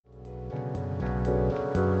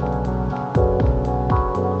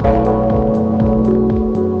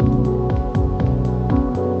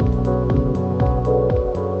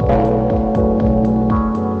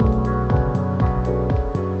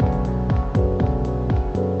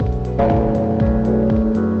Hello,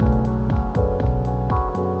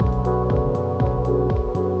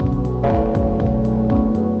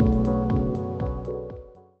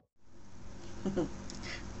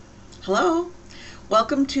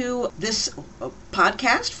 welcome to this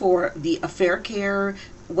podcast for the Affair Care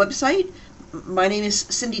website. My name is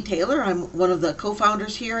Cindy Taylor. I'm one of the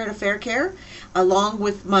co-founders here at Affair Care, along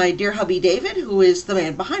with my dear hubby David, who is the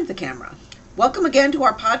man behind the camera. Welcome again to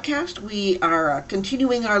our podcast. We are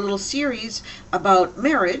continuing our little series about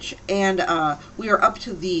marriage, and we are up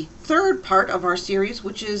to the third part of our series,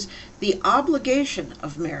 which is the obligation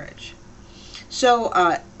of marriage. So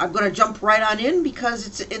I'm going to jump right on in because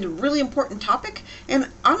it's a really important topic, and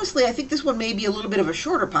honestly I think this one may be a little bit of a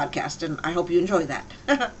shorter podcast, and I hope you enjoy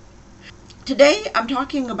that. Today I'm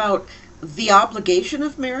talking about the obligation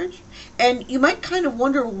of marriage, and you might kind of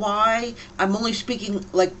wonder why I'm only speaking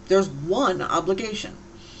like there's one obligation.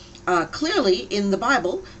 Clearly in the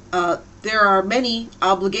Bible there are many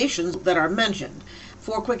obligations that are mentioned.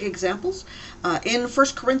 4 quick examples. In 1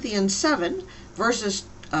 Corinthians 7 verses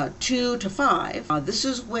 2 to 5, this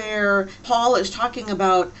is where Paul is talking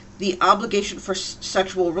about the obligation for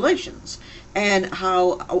sexual relations and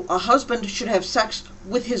how a husband should have sex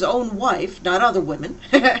with his own wife, not other women,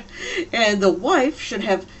 and the wife should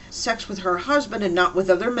have sex with her husband and not with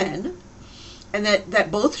other men, and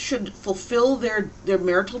that both should fulfill their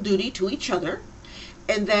marital duty to each other,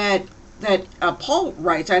 and that Paul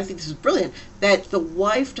writes, I think this is brilliant, that the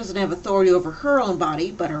wife doesn't have authority over her own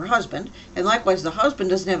body, but her husband, and likewise the husband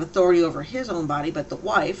doesn't have authority over his own body, but the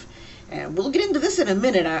wife. And we'll get into this in a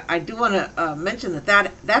minute. I do want to mention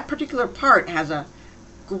that particular part has a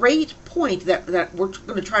great point that we're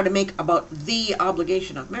going to try to make about the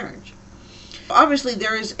obligation of marriage. Obviously,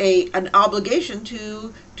 there is an obligation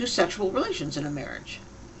to sexual relations in a marriage.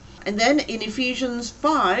 And then in Ephesians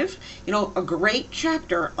 5, a great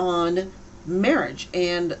chapter on marriage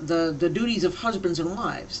and the duties of husbands and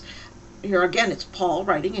wives. Here again, it's Paul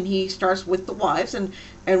writing, and he starts with the wives, and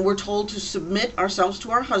we're told to submit ourselves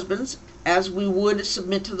to our husbands as we would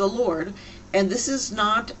submit to the Lord. And this is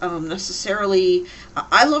not necessarily,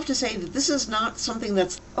 I love to say that this is not something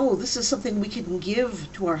that's, this is something we can give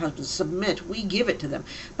to our husbands, submit, we give it to them.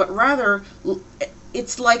 But rather,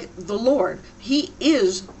 it's like the Lord. He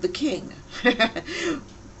is the king.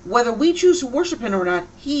 Whether we choose to worship him or not,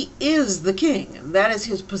 he is the king. That is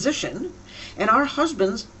his position. And our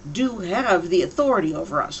husbands do have the authority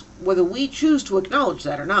over us, whether we choose to acknowledge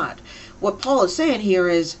that or not. What Paul is saying here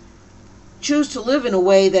is, choose to live in a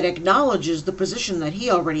way that acknowledges the position that he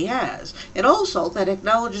already has, and also that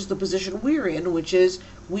acknowledges the position we're in, which is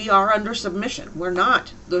we are under submission. We're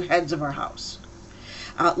not the heads of our house.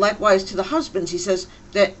 Likewise to the husbands, he says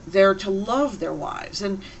that they're to love their wives.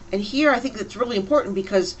 And here I think that's really important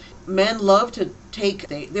because men love to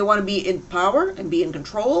they want to be in power and be in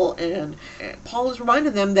control. And Paul is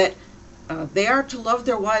reminding them that they are to love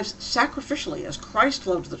their wives sacrificially, as Christ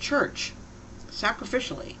loved the church,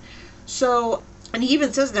 sacrificially. So, and he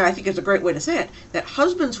even says there, I think it's a great way to say it, that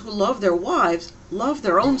husbands who love their wives love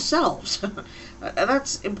their own selves.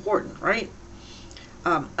 That's important, right?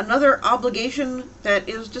 Another obligation that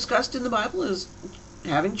is discussed in the Bible is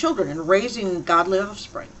having children and raising godly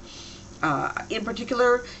offspring. In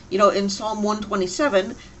particular, in Psalm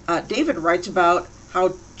 127, David writes about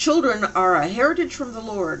how children are a heritage from the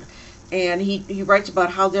Lord. And he writes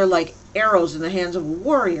about how they're like arrows in the hands of a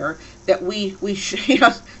warrior that we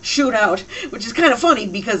shoot out, which is kind of funny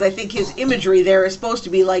because I think his imagery there is supposed to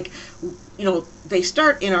be like, they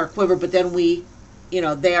start in our quiver, but then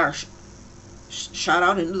they are shot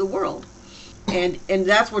out into the world. And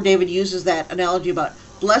that's where David uses that analogy about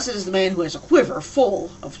blessed is the man who has a quiver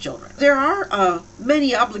full of children. There are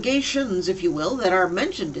many obligations, if you will, that are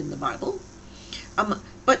mentioned in the Bible.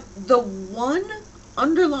 But the one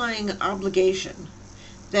underlying obligation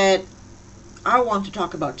that I want to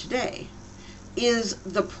talk about today is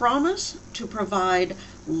the promise to provide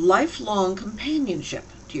lifelong companionship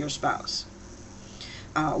to your spouse.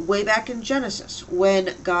 Way back in Genesis,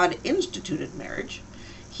 when God instituted marriage,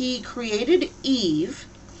 he created Eve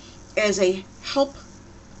as a help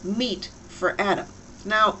meet for Adam.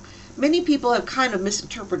 Now, many people have kind of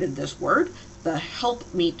misinterpreted this word. The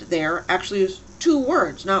help meet there actually is 2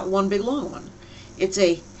 words, not one big long one. It's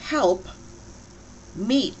a help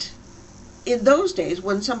meet. In those days,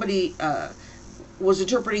 when somebody was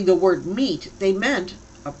interpreting the word meet, they meant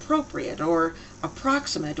appropriate or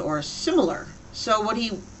approximate or similar. So what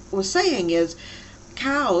he was saying is,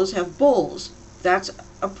 cows have bulls. That's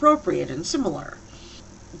appropriate and similar.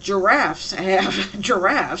 Giraffes have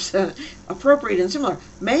giraffes, appropriate and similar.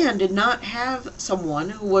 Man did not have someone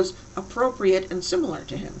who was appropriate and similar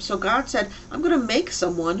to him. So God said, I'm going to make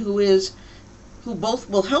someone who both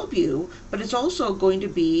will help you, but it's also going to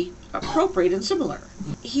be appropriate and similar.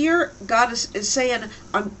 Here, God is saying,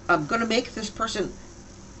 I'm going to make this person,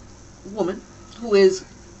 woman, who is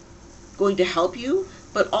going to help you,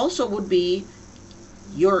 but also would be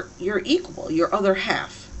your equal, your other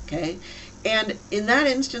half, okay? And in that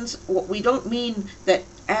instance, we don't mean that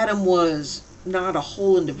Adam was not a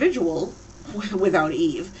whole individual without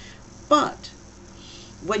Eve, but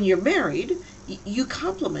when you're married, you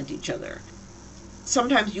complement each other.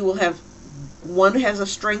 Sometimes you will have one has a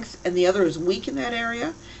strength and the other is weak in that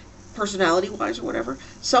area, personality-wise or whatever.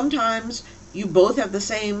 Sometimes you both have the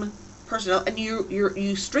same personality, and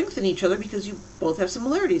you strengthen each other because you both have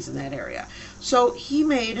similarities in that area. So he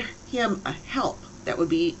made him a help that would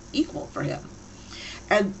be equal for him.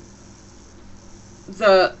 And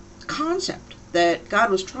the concept that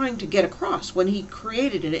God was trying to get across when he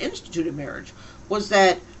created and instituted marriage was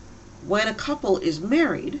that when a couple is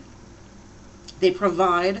married, they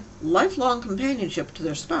provide lifelong companionship to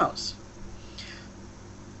their spouse.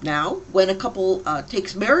 Now, when a couple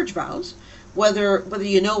takes marriage vows, whether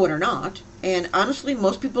you know it or not, and honestly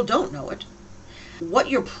most people don't know it, what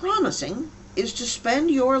you're promising is to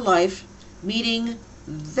spend your life meeting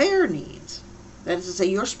their needs. That is to say,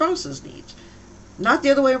 your spouse's needs, not the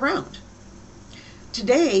other way around.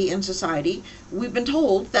 Today in society, we've been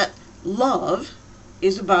told that love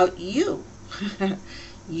is about you.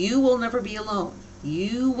 You will never be alone.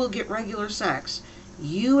 You will get regular sex.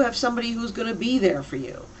 You have somebody who's going to be there for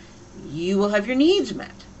you. You will have your needs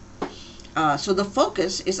met. So the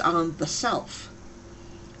focus is on the self.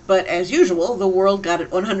 But as usual, the world got it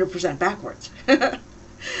 100% backwards.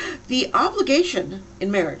 The obligation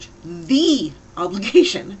in marriage, the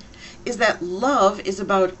obligation, is that love is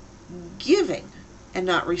about giving and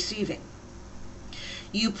not receiving.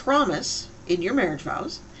 You promise in your marriage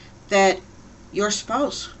vows that your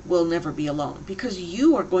spouse will never be alone because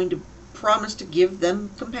you are going to promise to give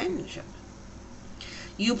them companionship.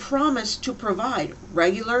 You promise to provide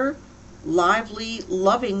regular, lively,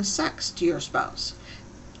 loving sex to your spouse.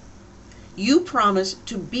 You promise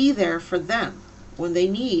to be there for them when they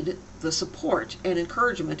need the support and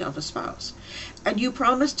encouragement of a spouse. And you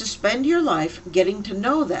promise to spend your life getting to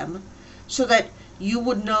know them so that you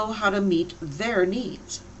would know how to meet their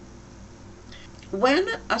needs. When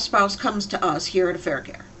a spouse comes to us here at Affair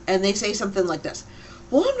Care and they say something like this,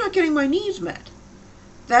 well, I'm not getting my needs met,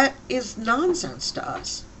 that is nonsense to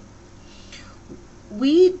us.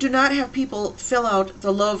 We do not have people fill out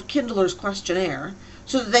the Love Kindlers questionnaire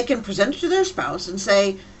so that they can present it to their spouse and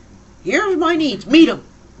say, here's my needs, meet them,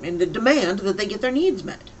 and demand that they get their needs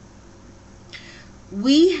met.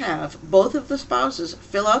 We have both of the spouses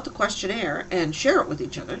fill out the questionnaire and share it with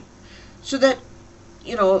each other so that,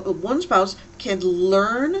 one spouse can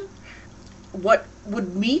learn what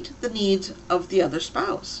would meet the needs of the other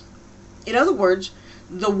spouse. In other words,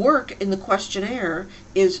 the work in the questionnaire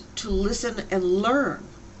is to listen and learn,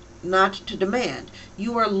 not to demand.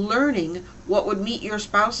 You are learning what would meet your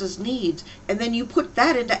spouse's needs, and then you put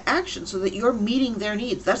that into action so that you're meeting their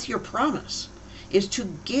needs. That's your promise, is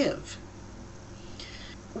to give.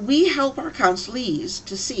 We help our counselees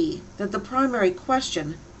to see that the primary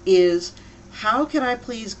question is, how can I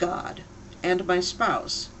please God and my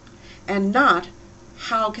spouse, and not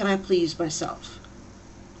how can I please myself?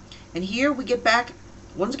 And here we get back,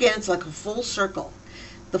 once again, it's like a full circle.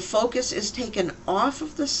 The focus is taken off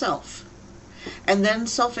of the self, and then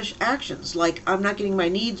selfish actions like I'm not getting my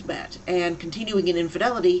needs met and continuing in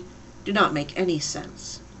infidelity do not make any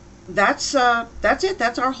sense. That's it.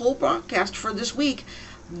 That's our whole broadcast for this week.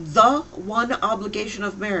 The one obligation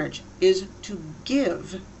of marriage is to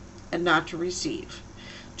give and not to receive,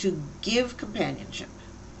 to give companionship.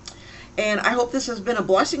 And I hope this has been a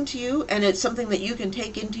blessing to you, and it's something that you can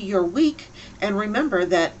take into your week. And remember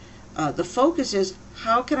that the focus is,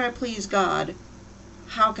 how can I please God?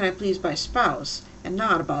 How can I please my spouse? And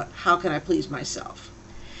not about how can I please myself.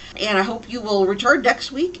 And I hope you will return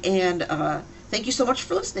next week, and thank you so much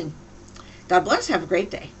for listening. God bless. Have a great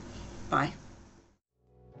day. Bye.